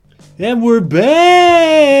And we're back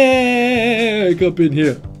up in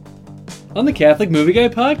here on the Catholic Movie Guy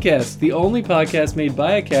podcast, the only podcast made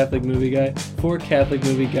by a Catholic movie guy for Catholic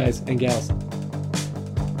movie guys and gals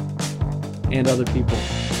and other people.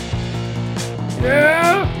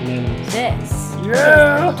 Yeah. This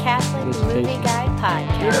Yeah. is the Catholic Movie Guy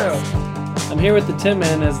podcast. I'm here with the Tin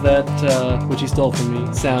Man, as that, which he stole from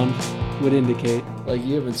me, sound would indicate. Like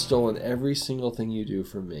you haven't stolen every single thing you do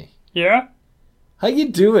from me. Yeah? How you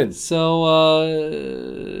doing? So,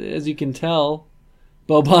 as you can tell,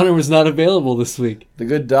 Bo Bonner was not available this week. The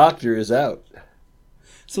good doctor is out.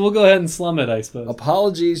 So we'll go ahead and slum it, I suppose.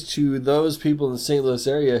 Apologies to those people in the St. Louis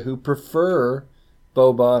area who prefer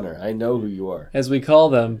Bo Bonner. I know who you are. As we call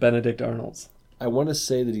them, Benedict Arnolds. I want to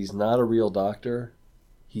say that he's not a real doctor.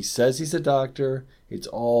 He says he's a doctor. It's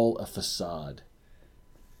all a facade.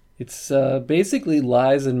 It's basically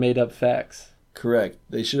lies and made up facts. Correct.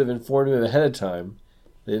 They should have informed him ahead of time.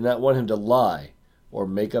 They did not want him to lie or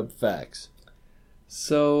make up facts.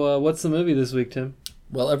 So, what's the movie this week, Tim?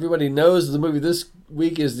 Well, everybody knows the movie this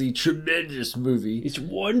week is the tremendous movie It's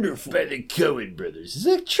wonderful. by the Coen brothers. Is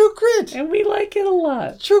that True Grit? And we like it a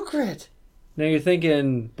lot. True Grit. Now you're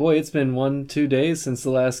thinking, boy, it's been 1-2 days since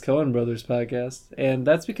the last Coen Brothers podcast. And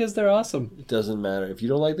that's because they're awesome. It doesn't matter. If you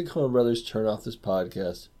don't like the Coen brothers, turn off this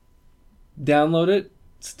podcast. Download it,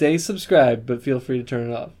 stay subscribed, but feel free to turn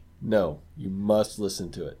it off. No, you must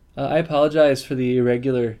listen to it. I apologize for the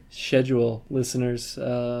irregular schedule, listeners.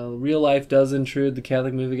 Real life does intrude. The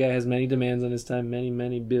Catholic Movie Guy has many demands on his time,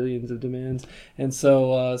 many billions of demands. And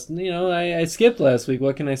so, I skipped last week.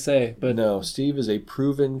 What can I say? But No, Steve is a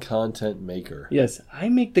proven content maker. yes, I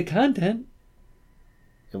make the content.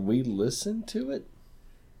 And we listen to it?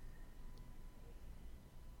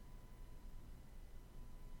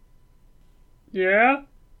 Yeah?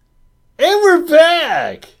 And we're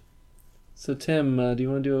back! So, Tim, do you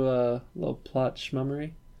want to do a little plot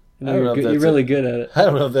schmummery? I know I don't know if you're that's really good at it. I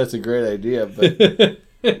don't know if that's a great idea,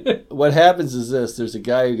 but what happens is this. There's a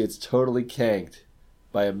guy who gets totally canked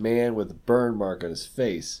by a man with a burn mark on his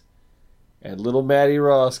face. And little Maddie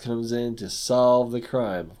Ross comes in to solve the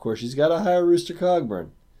crime. Of course, she's got to hire Rooster Cogburn.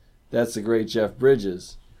 That's the great Jeff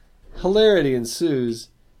Bridges. Hilarity ensues.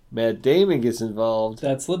 Matt Damon gets involved.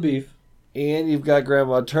 That's LaBeef. And you've got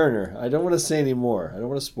Grandma Turner. I don't want to say any more. I don't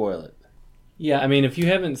want to spoil it. Yeah, I mean, if you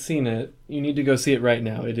haven't seen it, you need to go see it right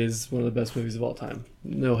now. It is one of the best movies of all time.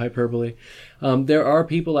 No hyperbole. There are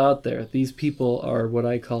people out there. These people are what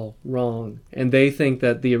I call wrong. And they think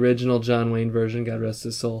that the original John Wayne version, God rest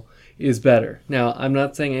his soul, is better. Now, I'm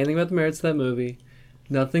not saying anything about the merits of that movie.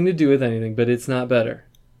 Nothing to do with anything, but it's not better.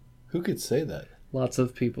 Who could say that? Lots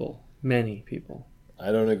of people. Many people.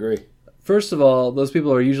 I don't agree. First of all, those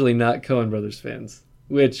people are usually not Coen Brothers fans,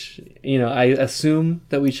 which, I assume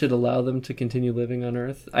that we should allow them to continue living on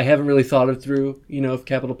Earth. I haven't really thought it through, if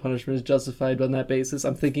capital punishment is justified on that basis.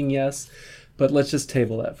 I'm thinking yes, but let's just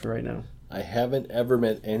table that for right now. I haven't ever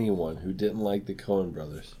met anyone who didn't like the Coen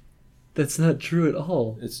brothers. That's not true at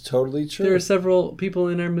all. It's totally true. There are several people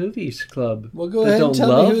in our movies club Well, go that ahead and don't tell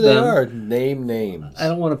me love who they them. are. Name names. I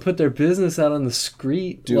don't want to put their business out on the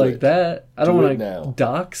street Do like it. that. I don't Do want it now. to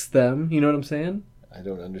dox them. You know what I'm saying? I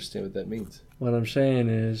don't understand what that means. What I'm saying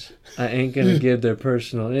is, I ain't going to give their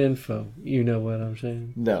personal info. You know what I'm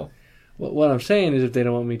saying? No. What I'm saying is, if they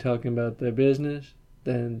don't want me talking about their business,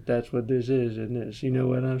 then that's what this is, and this. You know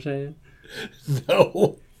what I'm saying?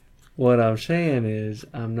 No. What I'm saying is,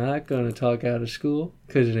 I'm not going to talk out of school,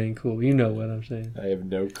 because it ain't cool. You know what I'm saying? I have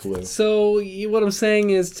no clue. So, what I'm saying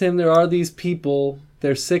is, Tim, there are these people,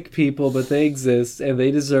 they're sick people, but they exist, and they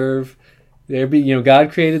deserve,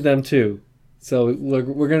 God created them too. So we're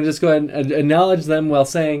going to just go ahead and acknowledge them while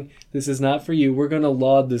saying, this is not for you. We're going to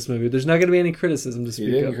laud this movie. There's not going to be any criticism to He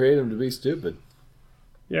speak didn't of. create him to be stupid.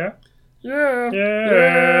 Yeah? Yeah.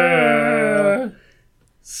 Yeah.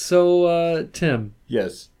 So, Tim,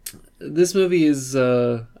 Yes. this movie is,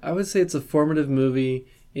 I would say it's a formative movie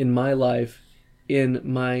in my life, in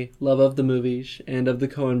my love of the movies and of the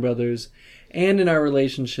Coen brothers, and in our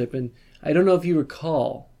relationship. And I don't know if you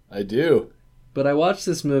recall, I do. but I watched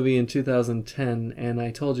this movie in 2010, and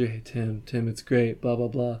I told you, hey, Tim, it's great, blah, blah,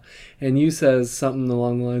 blah. And you says something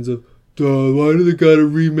along the lines of, duh, why do they gotta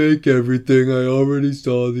remake everything? I already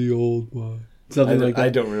saw the old one. Something like that. I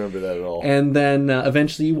don't remember that at all. And then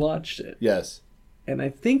eventually you watched it. Yes. And I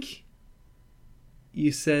think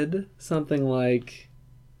you said something like,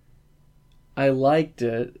 I liked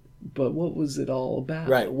it, but what was it all about?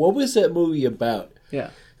 Right. What was that movie about?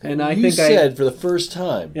 Yeah. And I you think said for the first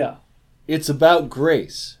time, yeah, it's about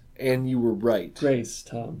grace. And you were right. Grace,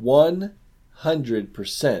 Tom.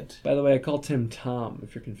 100%. By the way, I call Tim Tom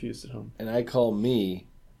if you're confused at home. And I call me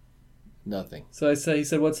Nothing. So he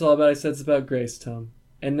said, what's it all about? I said, it's about grace, Tom.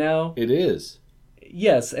 And now, It is.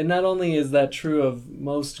 yes, and not only is that true of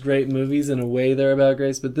most great movies, in a way they're about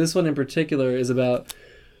grace, but this one in particular is about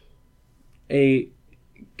it's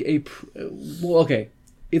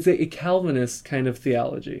a Calvinist kind of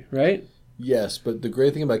theology, right? Yes, but the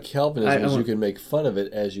great thing about Calvinism is want- you can make fun of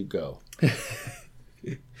it as you go.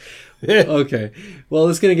 Okay, well,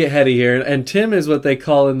 it's going to get heady here, and Tim is what they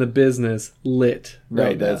call in the business lit. No,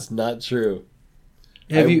 right that's not true.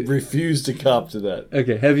 Have I you? refuse to cop to that.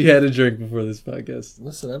 Okay, have you had a drink before this podcast?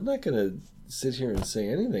 Listen, I'm not going to sit here and say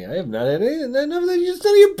anything. I have not had anything. None of that. It's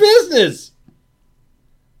none of your business.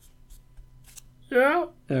 Yeah.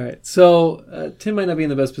 All right, so Tim might not be in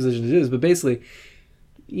the best position to do this, but basically,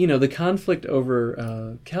 the conflict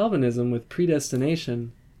over Calvinism with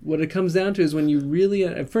predestination, what it comes down to is when you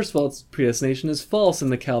really, first of all, predestination is false in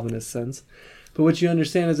the Calvinist sense, but what you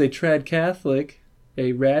understand as a trad Catholic,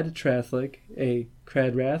 a rad Catholic, a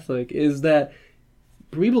crad Ratholic, is that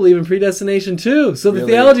we believe in predestination too. So the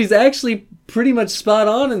Really? theology is actually pretty much spot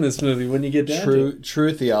on in this movie when you get down to it.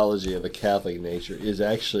 True theology of a Catholic nature is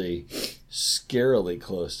actually scarily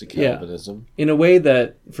close to Calvinism. In a way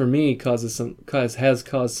that, for me, has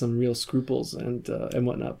caused some real scruples and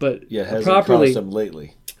whatnot. But Yeah, it hasn't properly, caused them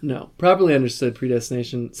lately. no, properly understood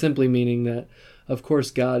predestination simply meaning that, of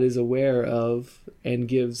course, God is aware of and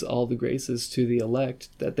gives all the graces to the elect,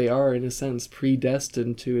 that they are, in a sense,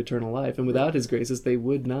 predestined to eternal life. And without his graces, they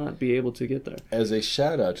would not be able to get there. As a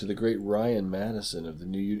shout out to the great Ryan Madison of the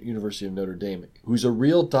University of Notre Dame, who's a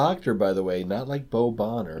real doctor, by the way, not like Bo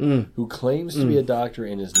Bonner, who claims to be a doctor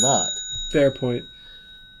and is not. Fair point.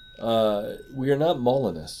 We are not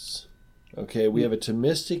Molinists. Okay, we have a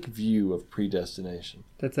Thomistic view of predestination.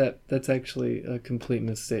 That's actually a complete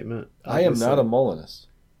misstatement. I am not a Molinist.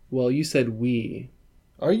 Well, you said we.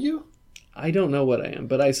 Are you? I don't know what I am,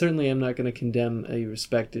 but I certainly am not going to condemn a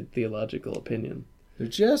respected theological opinion. They're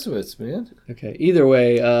Jesuits, man. Okay, either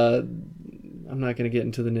way, I'm not going to get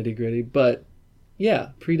into the nitty gritty, but yeah,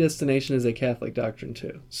 predestination is a Catholic doctrine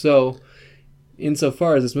too. So,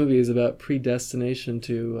 insofar as this movie is about predestination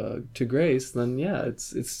to grace, then yeah,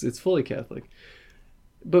 it's fully Catholic.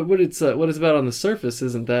 But what it's about on the surface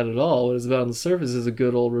isn't that at all. What it's about on the surface is a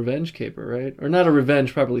good old revenge caper, right? Or not a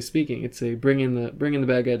revenge, properly speaking. It's a bringing the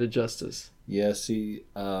bad guy to justice. Yeah, see,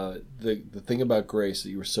 the thing about grace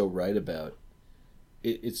that you were so right about,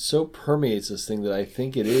 it so permeates this thing that I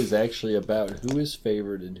think it is actually about who is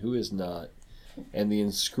favored and who is not, and the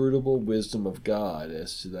inscrutable wisdom of God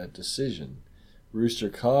as to that decision. Rooster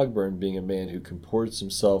Cogburn, being a man who comports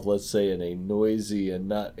himself, let's say, in a noisy and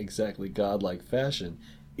not exactly godlike fashion,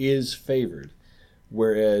 is favored.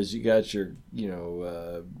 Whereas you got your,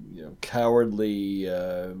 cowardly,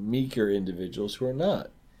 meeker individuals who are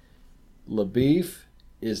not. LaBeef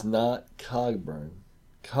is not Cogburn.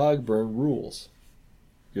 Cogburn rules.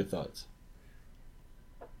 Your thoughts?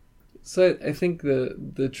 So I think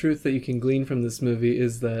the truth that you can glean from this movie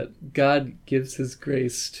is that God gives his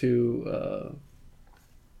grace to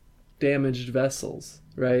damaged vessels,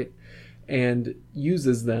 right? And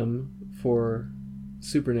uses them for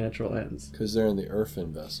supernatural ends. Because they're in the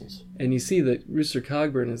earthen vessels. And you see that Rooster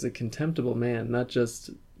Cogburn is a contemptible man, not just,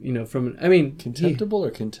 Contemptible or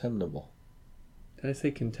contemptible? Did I say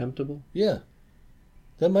contemptible? Yeah.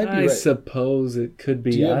 That might be I right. suppose it could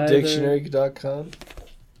be Do you have either. dictionary.com?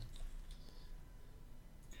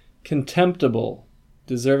 Contemptible,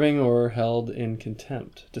 deserving or held in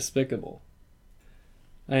contempt, despicable.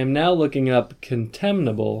 I am now looking up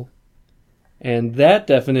contemnable, and that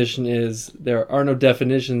definition is there are no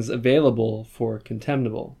definitions available for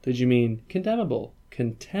contemptible. Did you mean condemnable?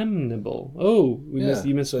 Contemnable. Oh, you So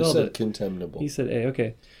I misspelled said it. contemptible. You said A,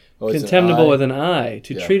 okay. Oh, it's an Contemptible I? with an I.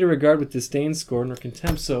 To Yeah. treat or regard with disdain, scorn, or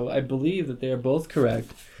contempt. So I believe that they are both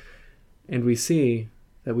correct, and we see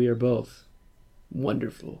that we are both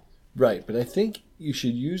wonderful. Right, but I think you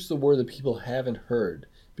should use the word that people haven't heard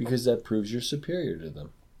because that proves you're superior to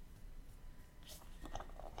them.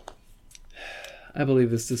 I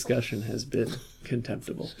believe this discussion has been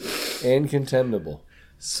contemptible. And contemptible.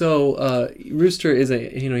 So Rooster is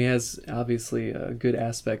he has obviously good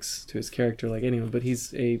aspects to his character like anyone, but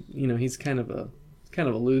he's kind of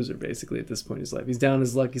a loser basically at this point in his life. He's down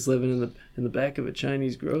his luck. He's living in the back of a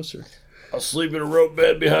Chinese grocer. I'll sleep in a rope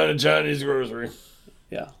bed behind a Chinese grocery.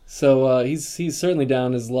 Yeah. So he's certainly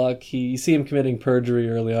down his luck. You see him committing perjury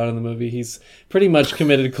early on in the movie. He's pretty much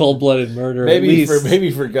committed cold-blooded murder. Maybe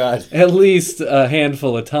for God. At least a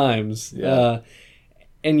handful of times. Yeah.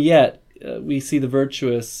 And yet we see the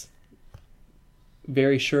virtuous,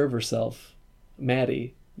 very sure of herself,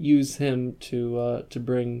 Maddie, use him to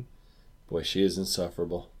bring. Boy, she is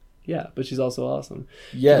insufferable. Yeah, but she's also awesome.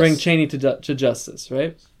 Yes. To bring Cheney to justice,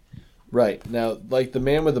 right? Right. Now, like the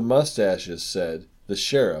man with the mustaches said, the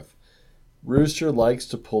sheriff, Rooster likes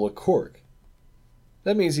to pull a cork.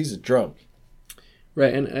 That means he's a drunk.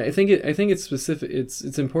 Right, and I think it's specific.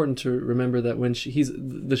 It's important to remember that when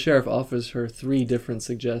the sheriff offers her 3 different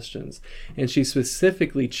suggestions, and she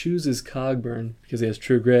specifically chooses Cogburn because he has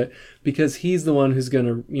true grit, because he's the one who's going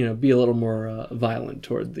to be a little more violent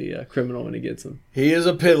toward the criminal when he gets him. He is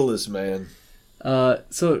a pitiless man.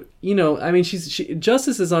 So I mean,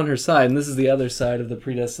 justice is on her side, and this is the other side of the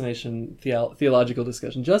predestination theological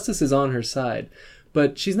discussion. Justice is on her side,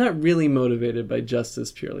 but she's not really motivated by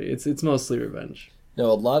justice purely. It's mostly revenge. Now,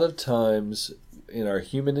 a lot of times in our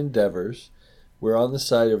human endeavors, we're on the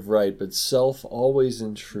side of right, but self always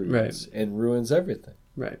intrudes and ruins everything.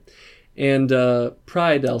 Right. And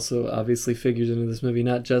pride also obviously figures into this movie,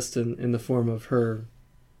 not just in the form of her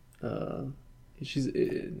her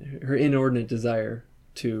inordinate desire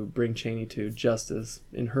to bring Cheney to justice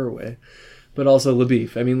in her way, but also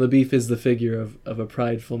LaBeef. I mean, LaBeef is the figure of a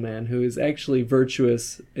prideful man who is actually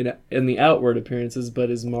virtuous in the outward appearances, but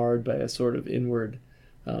is marred by a sort of inward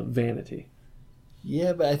vanity.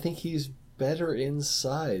 Yeah, but I think he's better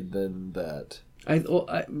inside than that.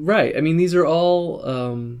 Right. I mean, these are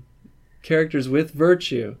all characters with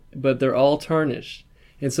virtue, but they're all tarnished.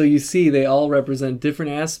 And so you see they all represent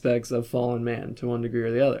different aspects of fallen man to one degree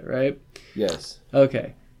or the other, right? Yes.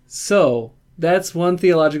 Okay. So that's one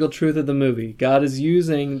theological truth of the movie. God is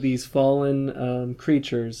using these fallen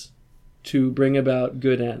creatures to bring about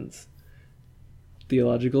good ends.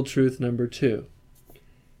 Theological truth number 2.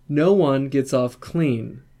 No one gets off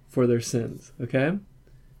clean for their sins, okay?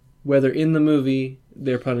 Whether in the movie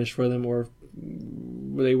they're punished for them or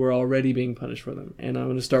they were already being punished for them. And I'm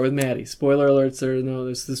going to start with Maddie. Spoiler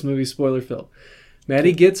alerts this movie's spoiler filled.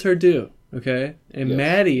 Maddie gets her due, okay? And yes.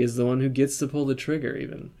 Maddie is the one who gets to pull the trigger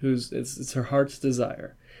even. It's her heart's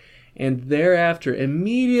desire. And thereafter,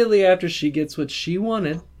 immediately after she gets what she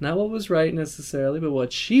wanted, not what was right necessarily, but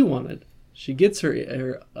what she wanted, she gets her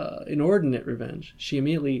inordinate revenge. She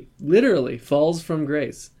immediately, literally, falls from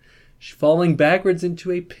grace. She's falling backwards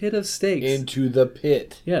into a pit of stakes. Into the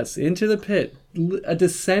pit. Yes, into the pit.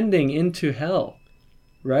 Descending into hell.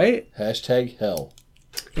 Right? Hashtag hell.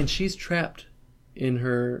 And she's trapped in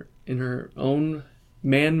her own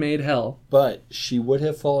man-made hell. But she would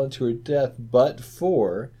have fallen to her death but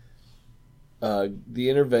for the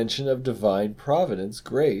intervention of divine providence,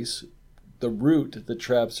 grace, the root that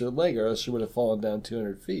traps her leg, or else she would have fallen down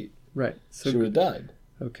 200 feet. Right. So she would have died.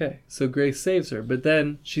 Okay. So grace saves her. But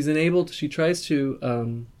then she tries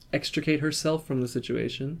to extricate herself from the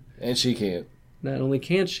situation. And she can't. Not only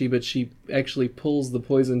can't she, but she actually pulls the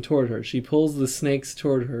poison toward her. She pulls the snakes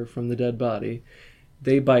toward her from the dead body.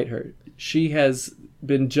 They bite her. She has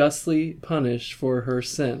been justly punished for her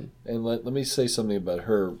sin. And let me say something about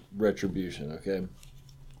her retribution, okay?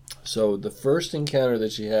 So the first encounter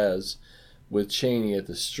that she has with Cheney at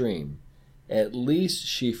the stream, at least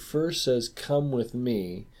she first says, "Come with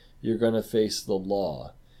me, you're going to face the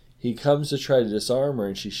law." He comes to try to disarm her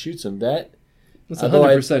and she shoots him. That's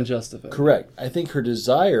 100% justified. Correct. I think her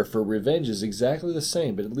desire for revenge is exactly the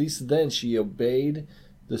same, but at least then she obeyed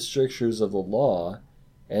the strictures of the law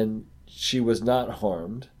and she was not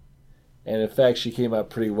harmed. And in fact, she came out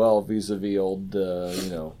pretty well vis-a-vis old,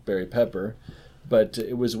 Barry Pepper. But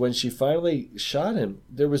it was when she finally shot him,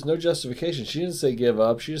 there was no justification. She didn't say give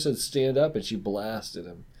up. She just said stand up, and she blasted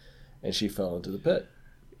him. And she fell into the pit.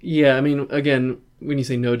 Yeah, I mean, again, when you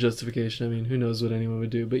say no justification, I mean, who knows what anyone would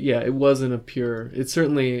do. But yeah, it wasn't it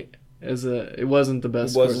certainly, it wasn't the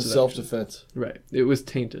best. It wasn't self-defense. Right. It was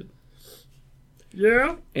tainted.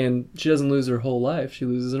 Yeah. And she doesn't lose her whole life. She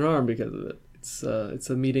loses an arm because of it. It's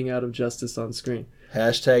a meeting out of justice on screen.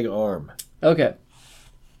 Hashtag arm. Okay.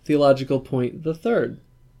 Theological point the third.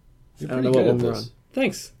 You're I don't know what one we're on.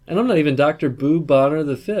 Thanks. And I'm not even Dr. Boo Bonner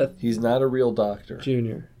V. He's not a real doctor.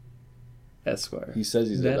 Junior. Esquire. He says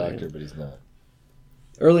he's a doctor, but he's not.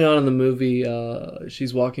 Early on in the movie,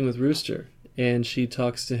 she's walking with Rooster, and she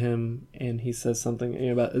talks to him, and he says something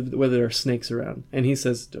about whether there are snakes around. And he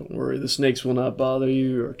says, "Don't worry, the snakes will not bother you.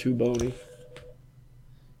 You are too bony.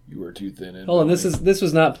 You are too thin and Hold on, this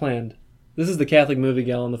was not planned. This is the Catholic movie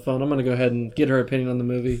gal on the phone. I'm going to go ahead and get her opinion on the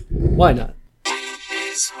movie. Why not?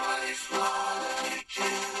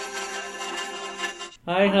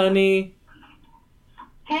 Hi, honey.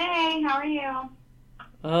 Hey, how are you?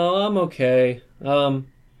 Oh, I'm okay. I'm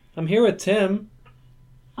here with Tim.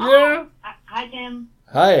 Yeah. Hi, Tim.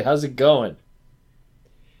 Hi, how's it going?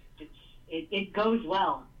 It goes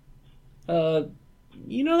well.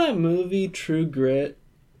 You know that movie True Grit?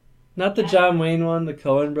 Not the John Wayne one, the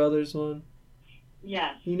Coen Brothers one.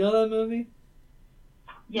 Yes. You know that movie?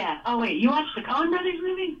 Yeah. Oh, wait. You watched the Coen Brothers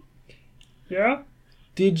movie? Yeah.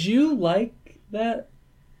 Did you like that?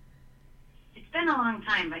 It's been a long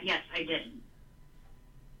time, but yes, I did.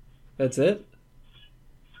 That's it?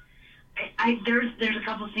 There's a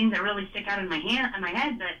couple scenes that really stick out in my head,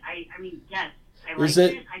 but I mean, yes, I Is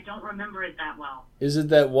liked it- it. I don't remember it that well. Is it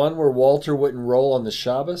that one where Walter wouldn't roll on the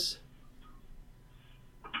Shabbos?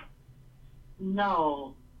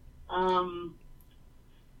 No.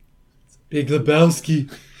 Big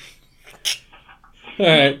Lebowski. All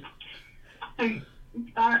right.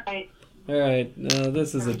 All right. All right. No,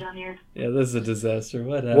 this is Are we a done here? this is a disaster.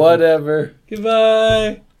 What happened? Whatever.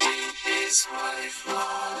 Goodbye.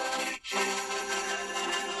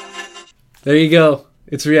 There you go.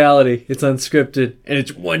 It's reality. It's unscripted, and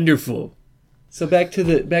it's wonderful. So back to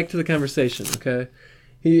the conversation. Okay,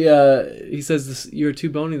 he says this, you're too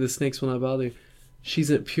bony. The snakes will not bother you. She's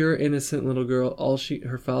a pure innocent little girl.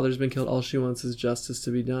 Her father's been killed. All she wants is justice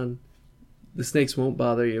to be done. The snakes won't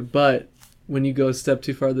bother you, but when you go a step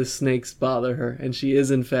too far, the snakes bother her, and she is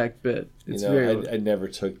in fact bit. It's I never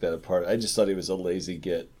took that apart. I just thought he was a lazy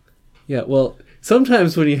git. Yeah, well,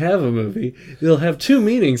 sometimes when you have a movie, they'll have two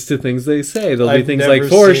meanings to things they say. There'll be I've things never like seen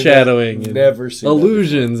foreshadowing that. and Never seen that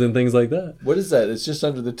allusions and things like that. What is that? It's just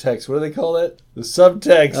under the text. What do they call that? The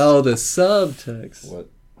subtext. Oh, the subtext. What?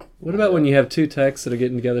 What about when you have two texts that are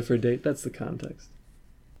getting together for a date? That's the context.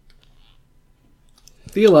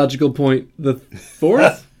 Theological point. The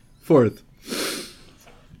fourth? Fourth.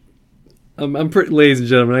 I'm pretty, ladies and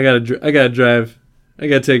gentlemen, I gotta drive. I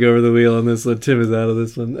gotta take over the wheel on this one. Tim is out of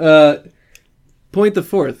this one. Point the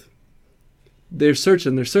fourth. They're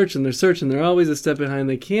searching. They're always a step behind.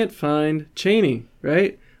 They can't find Chaney,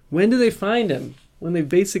 right? When do they find him? When they've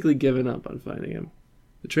basically given up on finding him.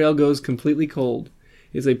 The trail goes completely cold.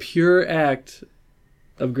 It's a pure act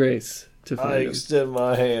of grace to I find him. extend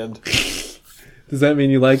my hand. Does that mean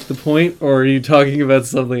you liked the point, or are you talking about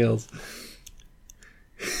something else?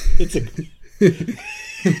 It's a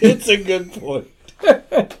it's a good point.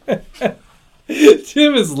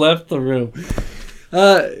 Tim has left the room.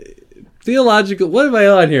 Theological. What am I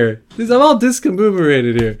on here? I'm all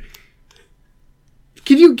discombobulated here.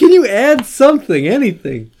 Can you add something,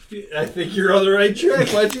 anything? I think you're on the right track.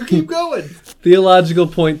 Why'd you keep going? Theological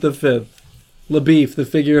point the fifth. LaBeef, the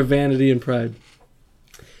figure of vanity and pride.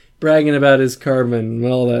 Bragging about his carbon and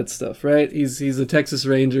all that stuff, right? He's a Texas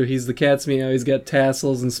Ranger. He's the cat's meow. He's got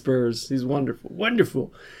tassels and spurs. He's wonderful.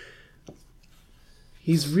 Wonderful.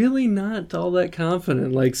 He's really not all that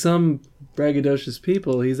confident. Like some braggadocious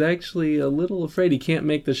people, he's actually a little afraid he can't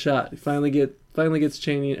make the shot. He finally gets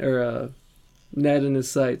Chaney or Ned in his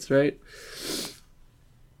sights, right?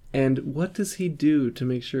 And what does he do to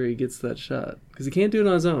make sure he gets that shot? Because he can't do it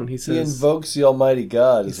on his own. He He says, invokes the Almighty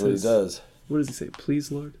God, is he what he says- does. what does he say?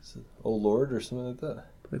 Please, Lord? Oh Lord, or something like that.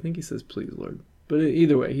 I think he says, please, Lord. But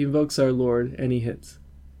either way, he invokes our Lord and he hits.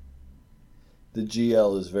 The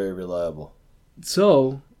GL is very reliable.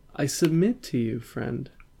 So, I submit to you, friend,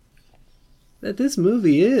 that this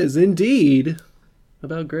movie is indeed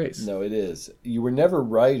about grace. No, it is. You were never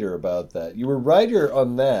righter about that. You were righter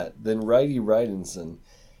on that than Righty Wrightinson.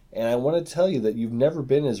 And I want to tell you that you've never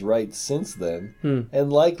been as right since then,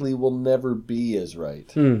 and likely will never be as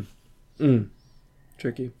right.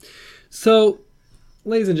 Tricky. So,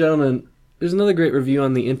 ladies and gentlemen, there's another great review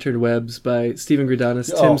on the interwebs by Stephen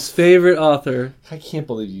Gradanis, Oh. Tim's favorite author. I can't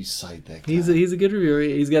believe you cite that guy. He's a good reviewer.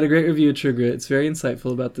 He's got a great review of True Grit. It's very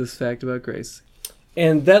insightful about this fact about grace.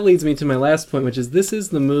 And that leads me to my last point, which is this is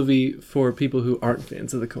the movie for people who aren't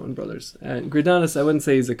fans of the Coen brothers. And Gradanis, I wouldn't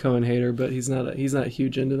say he's a Coen hater, but he's not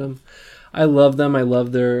huge into them. I love them. I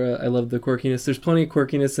love I love the quirkiness. There's plenty of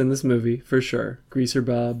quirkiness in this movie for sure. Greaser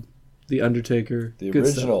Bob, The Undertaker, The good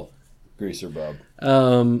stuff. original Greaser Bob.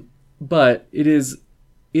 But it is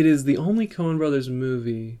the only Coen Brothers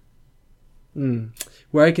movie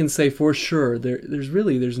where I can say for sure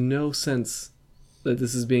there's no sense that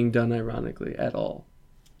this is being done ironically at all.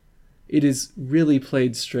 It is really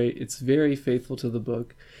played straight. It's very faithful to the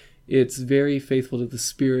book. It's very faithful to the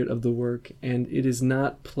spirit of the work, and it is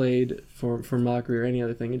not played for mockery or any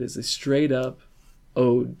other thing. It is a straight up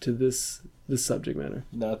ode to this subject matter.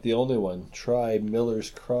 Not the only one. Try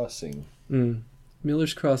Miller's Crossing.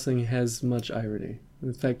 Miller's Crossing has much irony.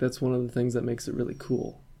 In fact, that's one of the things that makes it really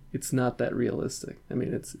cool. It's not that realistic. I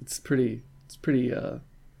mean, it's pretty.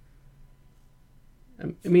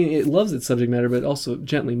 I mean, it loves its subject matter, but also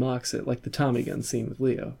gently mocks it, like the Tommy gun scene with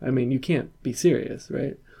Leo. I mean, you can't be serious,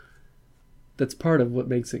 right? That's part of what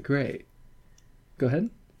makes it great. Go ahead.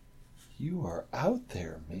 You are out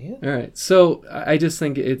there, man. All right, so I just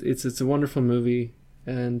think it's a wonderful movie,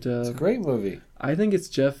 and It's a great movie. I think it's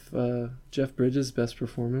Jeff Bridges' best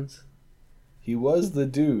performance. He was the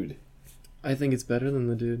dude. I think it's better than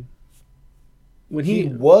the dude. When He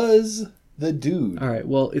was the dude. all right,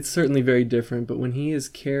 well, it's certainly very different, but when he is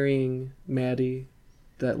carrying Maddie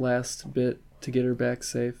that last bit to get her back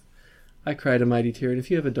safe, I cried a mighty tear. And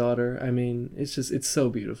if you have a daughter, I mean, it's so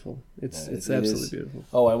beautiful. It's It absolutely is. beautiful.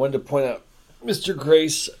 Oh, I wanted to point out, Mr.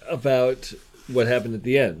 Grace, about what happened at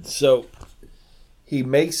the end. So he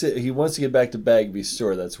makes it. He wants to get back to Bagby's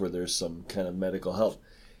store. That's where there's some kind of medical help.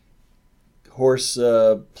 Horse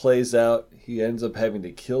plays out. He ends up having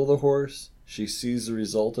to kill the horse. She sees the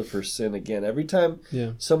result of her sin again. Every time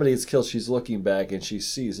Yeah. somebody gets killed, she's looking back and she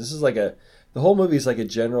sees. This is like the whole movie is like a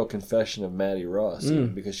general confession of Maddie Ross,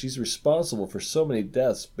 because she's responsible for so many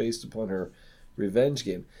deaths based upon her revenge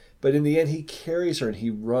game. But in the end, he carries her and he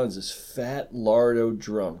runs, this fat lardo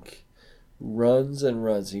drunk. Runs and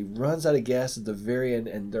runs. He runs out of gas at the very end,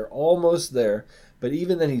 and they're almost there. But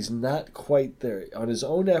even then, he's not quite there. On his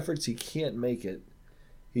own efforts, he can't make it.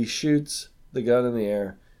 He shoots the gun in the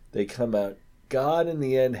air. They come out. God, in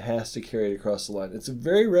the end, has to carry it across the line. It's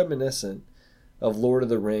very reminiscent of Lord of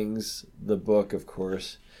the Rings, the book, of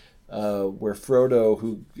course, where Frodo,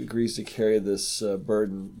 who agrees to carry this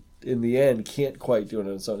burden, in the end, can't quite do it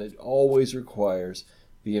on his own. It always requires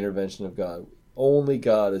the intervention of God. Only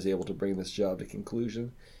God is able to bring this job to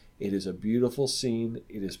conclusion. It is a beautiful scene.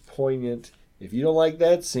 It is poignant. If you don't like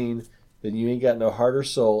that scene, then you ain't got no heart or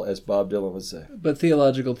soul, as Bob Dylan would say. But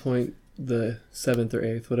theological point, the 7th or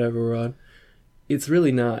 8th, whatever we're on, it's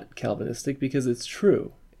really not Calvinistic because it's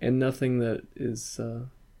true, and nothing that is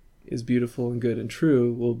beautiful and good and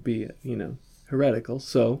true will be, heretical.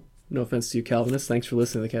 So, no offense to you Calvinists, thanks for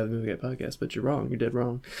listening to the Catholic Movie Guy podcast, but you're wrong. You're dead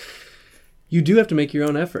wrong. You do have to make your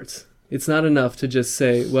own efforts. It's not enough to just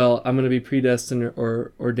say, well, I'm going to be predestined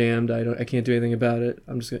or damned. I can't do anything about it.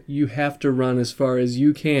 You have to run as far as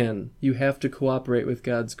you can. You have to cooperate with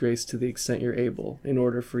God's grace to the extent you're able in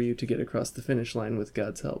order for you to get across the finish line with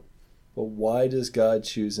God's help. But why does God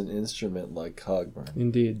choose an instrument like Cogburn?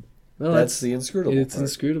 Indeed. Well, That's the inscrutable It's part.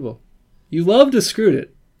 inscrutable. You love to scrute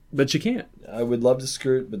it, but you can't. I would love to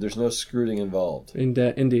screw it, but there's no screwing involved.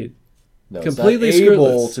 Indeed. No, Completely it's not able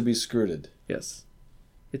screwless. to be screwed. Yes.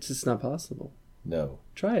 It's just not possible. No.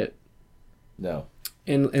 Try it. No.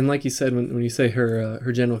 And like you said, when you say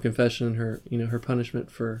her general confession, her punishment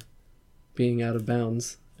for being out of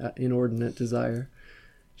bounds, inordinate desire,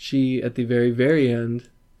 she at the very, very end,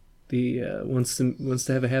 wants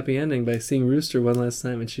to have a happy ending by seeing Rooster one last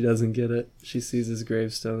time, and she doesn't get it. She sees his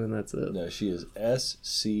gravestone, and that's it. No, she is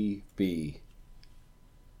SCB.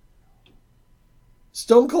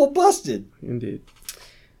 Stone Cold Busted. Indeed.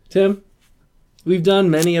 Tim, we've done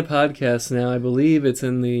many a podcast now. I believe it's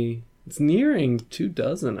nearing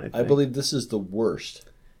 24, I think. I believe this is the worst.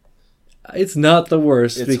 It's not the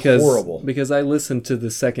worst It's because horrible. because I listened to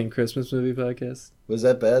the second Christmas movie podcast. Was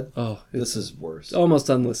that bad? Oh, This is worse. it's almost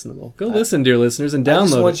unlistenable. Go listen, dear listeners, and I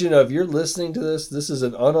just download want it. you to know, if you're listening to this is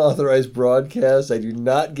an unauthorized broadcast. I do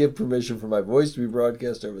not give permission for my voice to be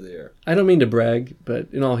broadcast over the air. I don't mean to brag, but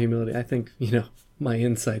in all humility, I think, my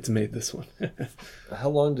insights made this one. How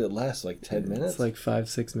long did it last? Like 10 minutes? It's like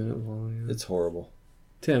 5-6 minutes long. Yeah. It's horrible.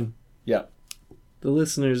 Tim, Yeah. the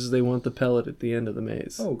listeners, they want the pellet at the end of the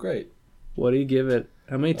maze. Oh, great. What do you give it?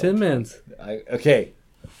 How many Tin Mans? Okay.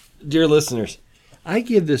 Dear listeners, I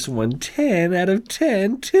give this one 10 out of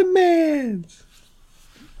 10 Tin Mans.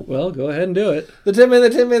 Well, go ahead and do it. The Tin Man, the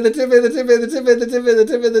Tin Man, the Tin Man, the Tin Man, the Tin Man, the Tin Man, the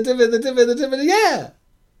Tin Man, the Tin Man, the Tin Man, the Tin Man, yeah!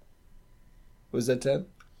 Was that 10?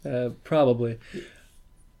 Probably.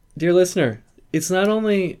 Dear listener, it's not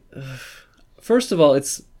only... first of all,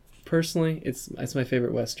 it's my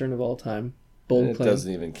favorite Western of all time. Bold It claim.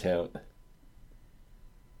 doesn't even count.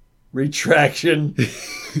 Retraction.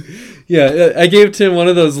 Yeah, I gave Tim one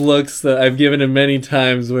of those looks that I've given him many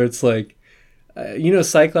times where it's like,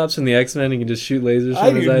 Cyclops from the X-Men, he can just shoot lasers I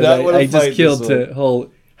from his do eyes. not wanna I just fight killed this to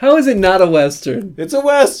whole... How is it not a Western? It's a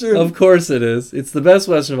Western. Of course it is. It's the best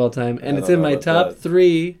Western of all time, and I it's don't in know my about top that.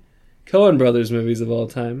 3 Coen Brothers movies of all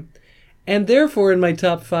time, and therefore in my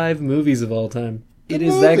top 5 movies of all time. It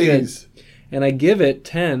is that good. And I give it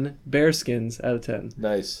 10 bearskins out of 10.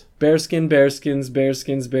 Nice. Bearskin, bearskins,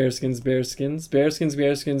 bearskins, bearskins, bearskins, bearskins,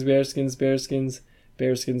 bearskins, bearskins, bearskins,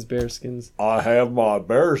 bearskins, bearskins. I have my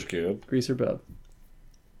bearskin. Greaser Bub.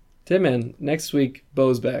 Tin Man, next week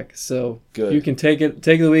Bo's back, so Good. you can take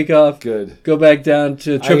the week off. Good. Go back down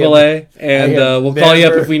to AAA, and we'll call you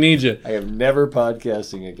up if we need you. I am never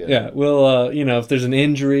podcasting again. Yeah, we'll if there's an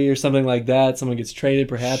injury or something like that, someone gets traded,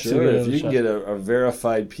 perhaps. Sure, if you can get a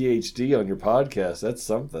verified PhD on your podcast, that's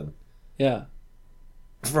something. Yeah.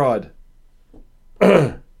 Fraud.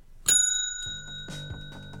 And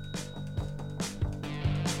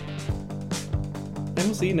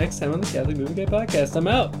we'll see you next time on the Catholic Movie Guy Podcast. I'm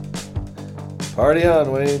out. Party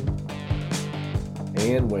on, Wayne.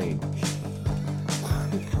 And Wayne.